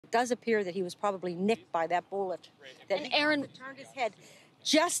it does appear that he was probably nicked by that bullet. That and Aaron turned his head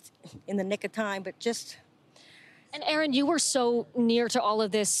just in the nick of time, but just. And Aaron, you were so near to all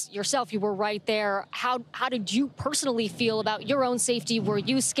of this yourself. You were right there. How did you personally feel about your own safety? Were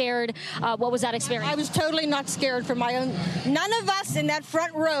you scared? What was that experience? I was totally not scared for my own. None of us in that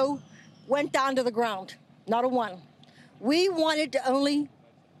front row went down to the ground. Not a one. We wanted to only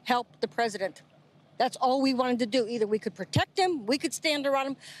help the president. That's all we wanted to do. Either we could protect him, we could stand around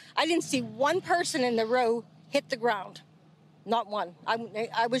him. I didn't see one person in the row hit the ground. Not one.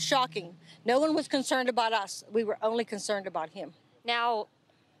 I was shocking. No one was concerned about us. We were only concerned about him. Now,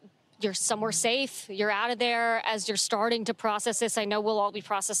 you're somewhere safe. You're out of there. As you're starting to process this, I know we'll all be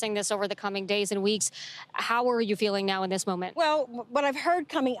processing this over the coming days and weeks. How are you feeling now in this moment? Well, what I've heard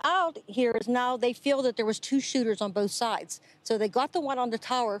coming out here is now they feel that there was two shooters on both sides. So they got the one on the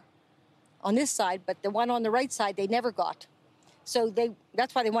tower on this side, but the one on the right side they never got. So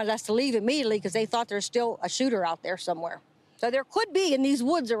that's why they wanted us to leave immediately, because they thought there's still a shooter out there somewhere. So there could be in these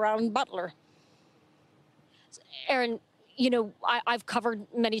woods around Butler. Aaron, you know, I've covered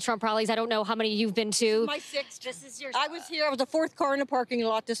many Trump rallies. I don't know how many you've been to. My sixth. This is your. I was here. I was the fourth car in the parking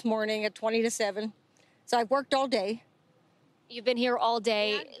lot this morning at 20 to 7. So I've worked all day. You've been here all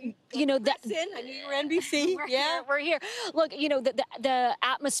day. Yeah, you know that. I knew you were NBC. We're here. Look, you know the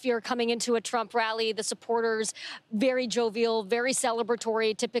atmosphere coming into a Trump rally. The supporters, very jovial, very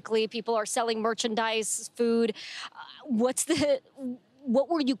celebratory. Typically, people are selling merchandise, food. What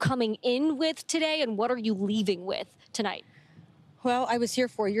were you coming in with today, and what are you leaving with tonight? Well, I was here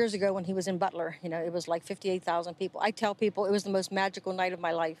 4 years ago when he was in Butler. You know, it was like 58,000 people. I tell people it was the most magical night of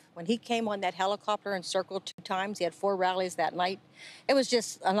my life. When he came on that helicopter and circled 2 times, he had 4 rallies that night. It was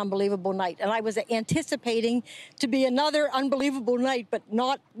just an unbelievable night. And I was anticipating to be another unbelievable night, but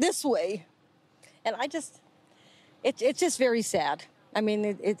not this way. And it's just very sad. I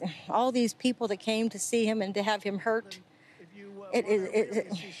mean, all these people that came to see him and to have him hurt,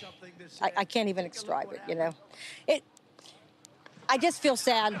 I can't even describe it, you know. I just feel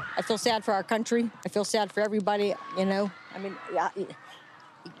sad. I feel sad for our country. I feel sad for everybody, you know. I mean,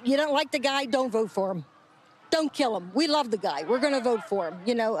 you don't like the guy, don't vote for him. Don't kill him. We love the guy. We're going to vote for him,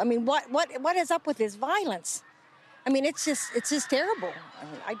 you know. I mean, what is up with this violence? I mean, it's just terrible.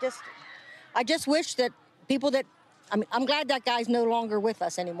 I mean, I just wish that people that, I mean, I'm glad that guy's no longer with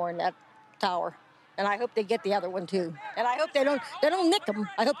us anymore in that tower. And I hope they get the other one too. And I hope they don't nick him.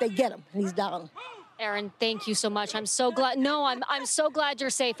 I hope they get him and he's down. Aaron, thank you so much. I'm so glad. No, I'm so glad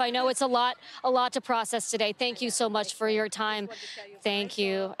you're safe. I know it's a lot to process today. Thank you so much for your time. Thank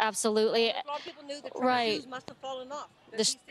you. Absolutely. A lot of people knew that Trump's shoes must have fallen off.